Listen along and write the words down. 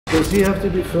Does he have to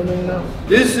be filming now?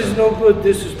 This is no good,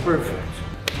 this is perfect.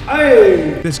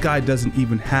 Hey! This guy doesn't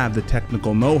even have the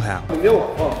technical know-how.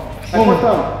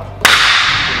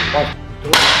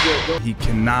 He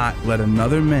cannot let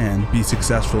another man be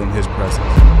successful in his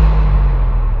presence.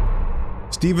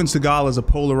 Steven Seagal is a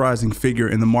polarizing figure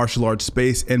in the martial arts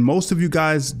space, and most of you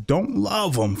guys don't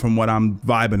love him from what I'm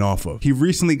vibing off of. He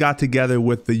recently got together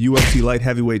with the UFC light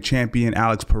heavyweight champion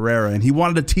Alex Pereira, and he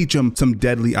wanted to teach him some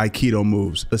deadly Aikido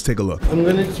moves. Let's take a look. I'm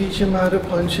gonna teach him how to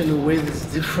punch in a way that's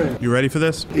different. You ready for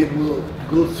this? It will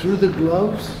go through the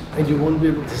gloves, and you won't be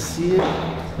able to see it,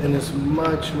 and it's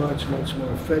much, much, much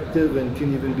more effective and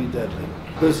can even be deadly.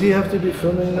 Does he have to be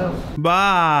filming now?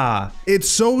 Bah! It's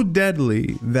so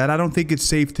deadly that I don't think it's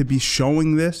safe to be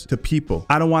showing this to people.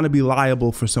 I don't want to be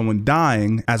liable for someone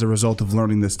dying as a result of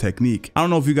learning this technique. I don't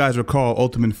know if you guys recall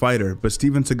Ultimate Fighter, but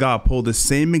Steven Seagal pulled the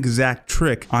same exact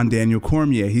trick on Daniel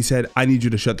Cormier. He said, I need you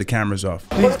to shut the cameras off.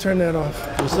 Please turn that off.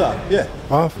 What's up? Yeah.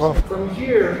 Off. From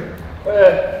here,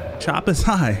 chop his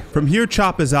eye. From here,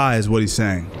 chop his eye is what he's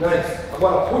saying. nice.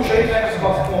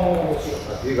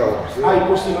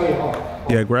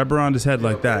 Yeah, grab around his head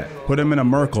like that. Put him in a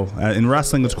Merkle. In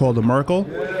wrestling, it's called a Merkle.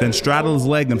 Then straddle his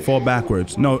leg and fall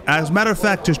backwards. No, as a matter of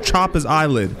fact, just chop his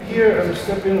eyelid. Here, I'm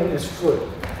stepping on his foot.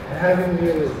 I have him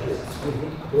here like this.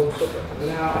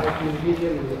 Now I can hit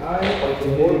him in the eye, I can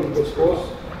hit him with this close.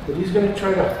 But he's going to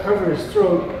try to cover his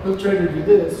throat. He'll try to do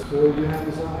this, so you have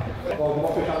his eye.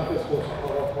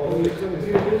 When you come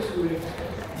here this way,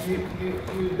 you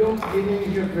don't get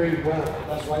in here very well.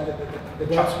 That's why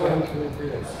that's why I'm doing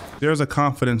this. There's a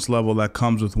confidence level that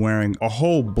comes with wearing a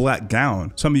whole black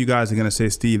gown. Some of you guys are gonna say,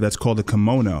 Steve, that's called a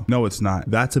kimono. No, it's not.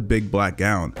 That's a big black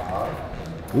gown.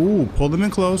 Ooh, pull them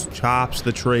in close. Chops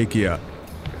the trachea.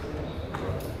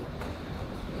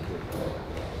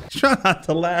 He's trying not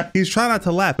to laugh. He's trying not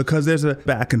to laugh because there's a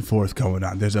back and forth going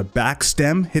on. There's a back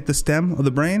stem, hit the stem of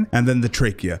the brain, and then the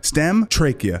trachea. Stem,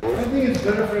 trachea. I think it's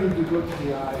better for him to go to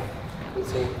the eye.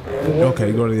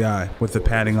 Okay, go to the eye with the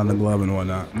padding on the glove and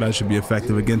whatnot. That should be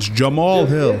effective against Jamal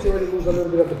Hill.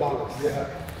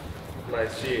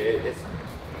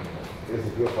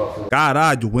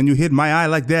 God, when you hit my eye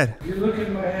like that. If you look at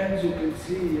my hands, you can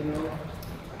see, you know,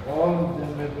 all of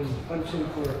them have been punching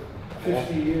for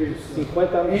 50 years. So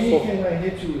anything I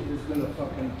hit you with is gonna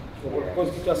fucking.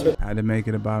 Had to make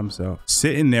it about himself.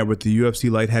 Sitting there with the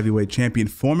UFC light heavyweight champion,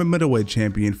 former middleweight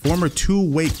champion, former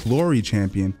two-weight glory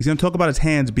champion. He's gonna talk about his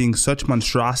hands being such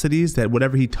monstrosities that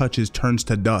whatever he touches turns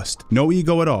to dust. No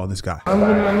ego at all, this guy. I'm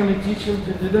gonna teach him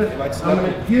to do that. I'm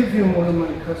gonna give him one of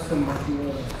my custom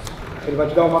maquiadas.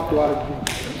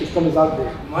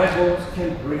 My balls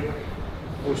can break.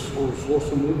 Other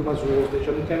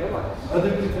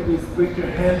people will break your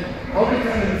hand. All the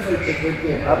time you fight, they break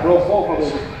their hand.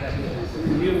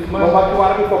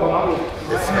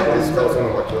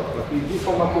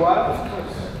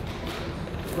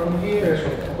 From here,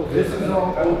 this is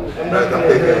all open. I'm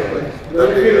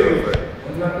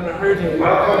not gonna hurt him.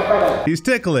 He's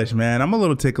ticklish, man. I'm a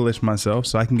little ticklish myself,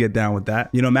 so I can get down with that.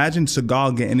 You know, imagine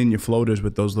Seagal getting in your floaters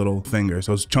with those little fingers,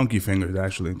 those chunky fingers,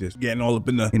 actually, just getting all up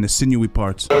in the sinewy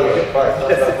parts. And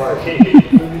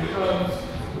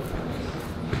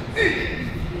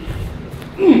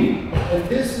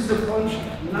this is a punch,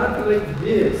 not like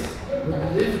this,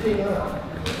 but lifting up.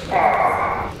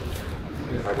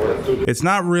 It's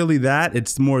not really that,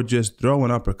 it's more just throw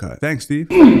an uppercut. Thanks, Steve.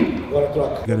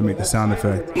 Gotta make the sound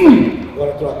effect.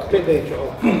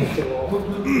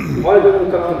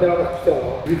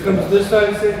 Becomes this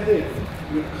side, same thing.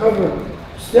 You cover,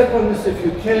 step on this if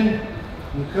you can,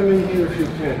 you come in here if you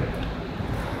can.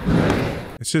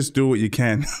 Let's just do what you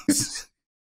can.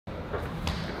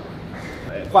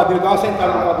 Quadril, dá uma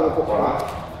sentada no quadril um pouco mais.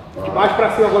 De baixo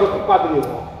pra cima agora com o quadril, ó.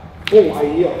 Pum,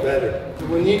 aí, ó. Better.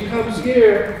 When he comes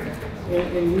here,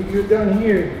 and you're down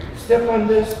here, step on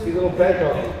this, he's gonna back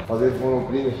off. Fazer com o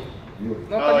ombrinho.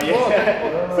 Oh,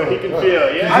 yeah. So he can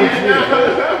feel, yeah.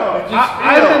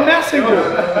 I'm the messenger.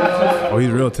 Oh,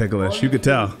 he's real ticklish. You could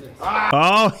tell.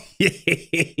 Oh, yeah,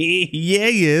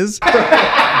 he is.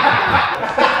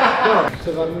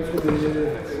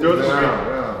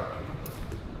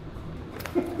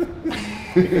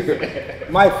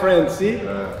 My friend, see?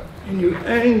 And you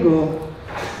angle,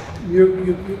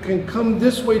 you can come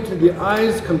this way to the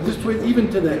eyes, come this way even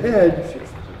to the head,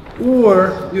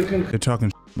 or you can... They're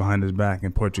talking behind his back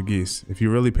in Portuguese. If you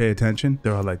really pay attention,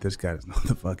 they're all like, this guy doesn't know what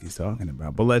the fuck he's talking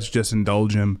about. But let's just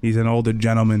indulge him. He's an older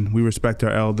gentleman. We respect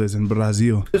our elders in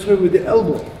Brazil. This way with the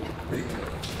elbow.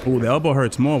 Ooh, the elbow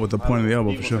hurts more with the point of the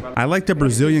elbow for sure. I like the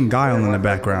Brazilian Guile in the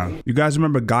background. You guys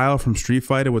remember Guile from Street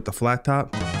Fighter with the flat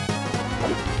top?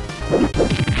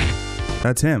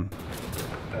 That's him.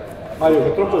 Olha,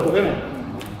 eu troco, tá vendo?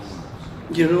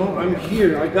 You know, I'm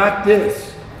here. I got this.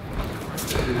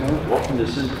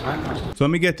 So let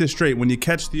me get this straight. When you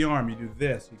catch the arm, you do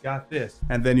this. You got this.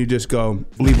 And then you just go,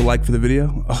 leave a like for the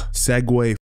video. Oh,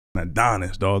 segue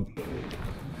Adonis, dog.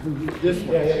 This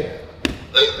one.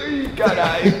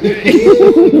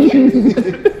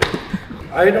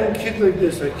 I don't kick like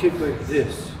this. I kick like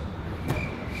this.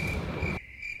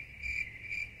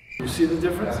 You see the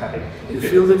difference? You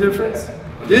feel the difference?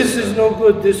 This is no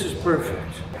good. This is perfect.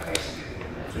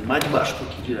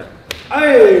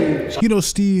 Hey! You know,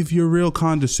 Steve, you're real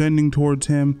condescending towards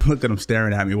him. Look at him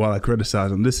staring at me while I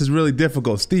criticize him. This is really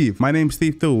difficult. Steve, my name's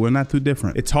Steve too. We're not too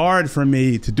different. It's hard for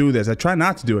me to do this. I try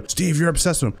not to do it. Steve, you're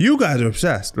obsessed with him. You guys are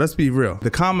obsessed. Let's be real.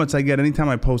 The comments I get anytime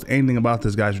I post anything about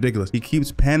this guy's ridiculous. He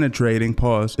keeps penetrating,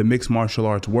 pause, the mixed martial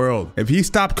arts world. If he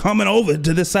stopped coming over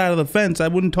to this side of the fence, I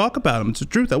wouldn't talk about him. It's the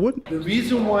truth. I wouldn't. The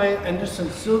reason why Anderson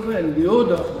Silva and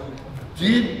Lyoto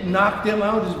did knock them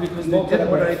out is because they did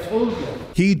what I told them.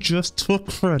 He just took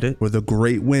credit for the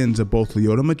great wins of both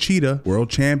Lyoto Machida, world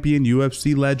champion,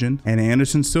 UFC legend, and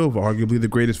Anderson Silva, arguably the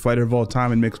greatest fighter of all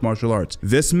time in mixed martial arts.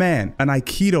 This man, an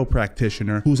Aikido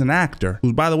practitioner, who's an actor,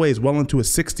 who by the way is well into his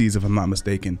 60s if I'm not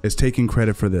mistaken, is taking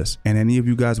credit for this. And any of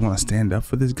you guys want to stand up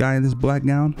for this guy in this black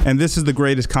gown? And this is the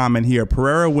greatest comment here.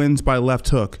 Pereira wins by left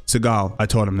hook. Seagal, I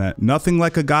taught him that. Nothing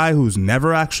like a guy who's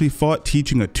never actually fought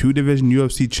teaching a 2-division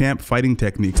UFC champ fighting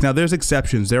techniques. Now there's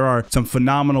exceptions. There are some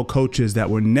phenomenal coaches that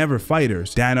were never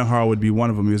fighters. Danaher would be one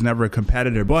of them. He was never a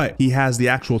competitor, but he has the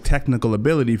actual technical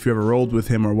ability, if you ever rolled with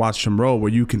him or watched him roll,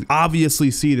 where you can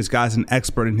obviously see this guy's an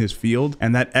expert in his field,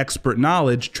 and that expert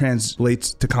knowledge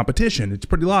translates to competition. It's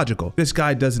pretty logical. This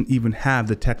guy doesn't even have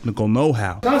the technical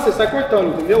know-how. Não, você sai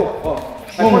cortando, entendeu? Ó,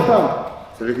 sai cortando.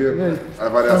 Você vê que a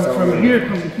variação... From here,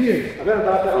 from here. Tá vendo?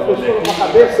 A postura com a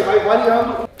cabeça, você vai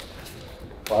variando.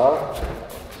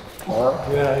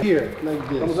 Yeah, here, like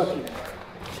this. Vamos aqui.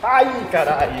 Ai,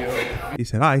 caralho. He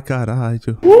said, "Ay,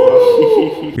 caralho."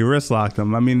 He wrist locked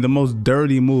him. I mean, the most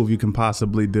dirty move you can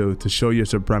possibly do to show your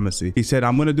supremacy. He said,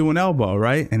 "I'm going to do an elbow,"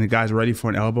 right? And the guy's ready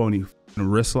for an elbow and he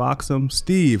wrist locks him.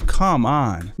 Steve, come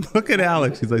on. Look at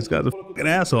Alex. He's like, this guy's a fucking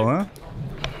asshole, huh?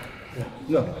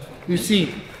 No, you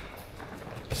see,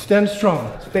 stand strong.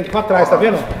 Você tem que ir pra trás, tá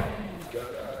vendo?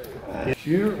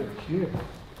 Here, here.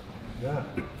 Yeah.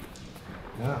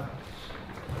 Yeah.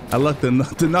 I like the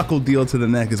knuckle deal to the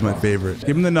neck is my favorite.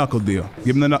 Give him the knuckle deal.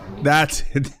 Give him the that's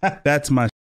it. That's my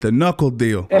the knuckle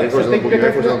deal. É, você tem que pegar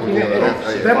aqui, né?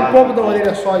 Pega um pouco da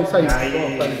orelha só e sai.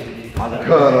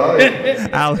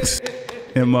 Alex,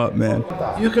 him up, man.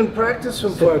 You can practice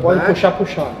from far Pode back,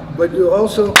 puxar. but you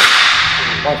also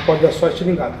Pode dar só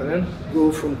estilingada, tá vendo?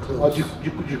 go from Ó, close.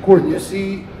 de curta. You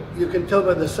see, you can tell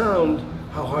by the sound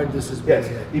how hard this is being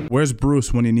hit. Where's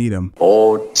Bruce when you need him?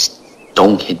 Or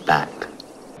don't hit back.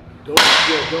 Don't.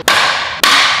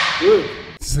 Good.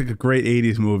 This is like a great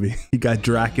 80s movie. You got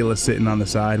Dracula sitting on the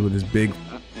side with his big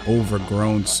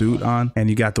overgrown suit on, and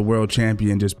you got the world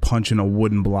champion just punching a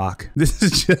wooden block. This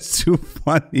is just too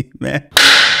funny, man.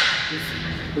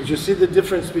 But you see the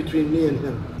difference between me and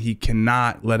him. He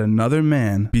cannot let another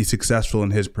man be successful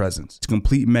in his presence. He's a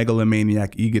complete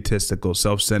megalomaniac, egotistical,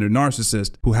 self-centered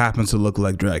narcissist who happens to look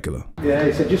like Dracula. É,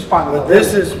 isso é disparo.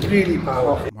 This is really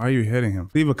powerful. Why are you hitting him?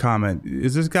 Leave a comment.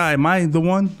 Is this guy, am I the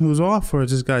one who's off, or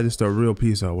is this guy just a real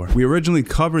piece of work? We originally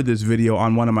covered this video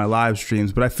on one of my live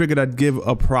streams, but I figured I'd give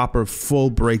a proper full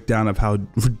breakdown of how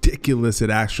ridiculous it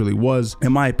actually was.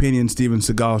 In my opinion, Steven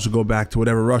Seagal should go back to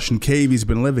whatever Russian cave he's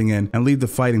been living in and leave the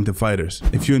fighting to fighters.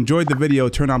 If you enjoyed the video,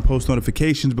 turn on post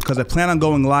notifications because I plan on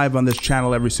going live on this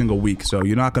channel every single week, so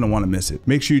you're not going to want to miss it.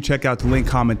 Make sure you check out the link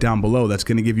comment down below. That's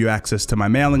going to give you access to my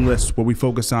mailing list where we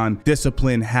focus on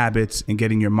discipline, habits, and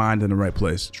getting your mind in the right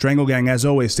place. Strangle Gang, as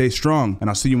always, stay strong, and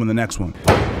I'll see you in the next one.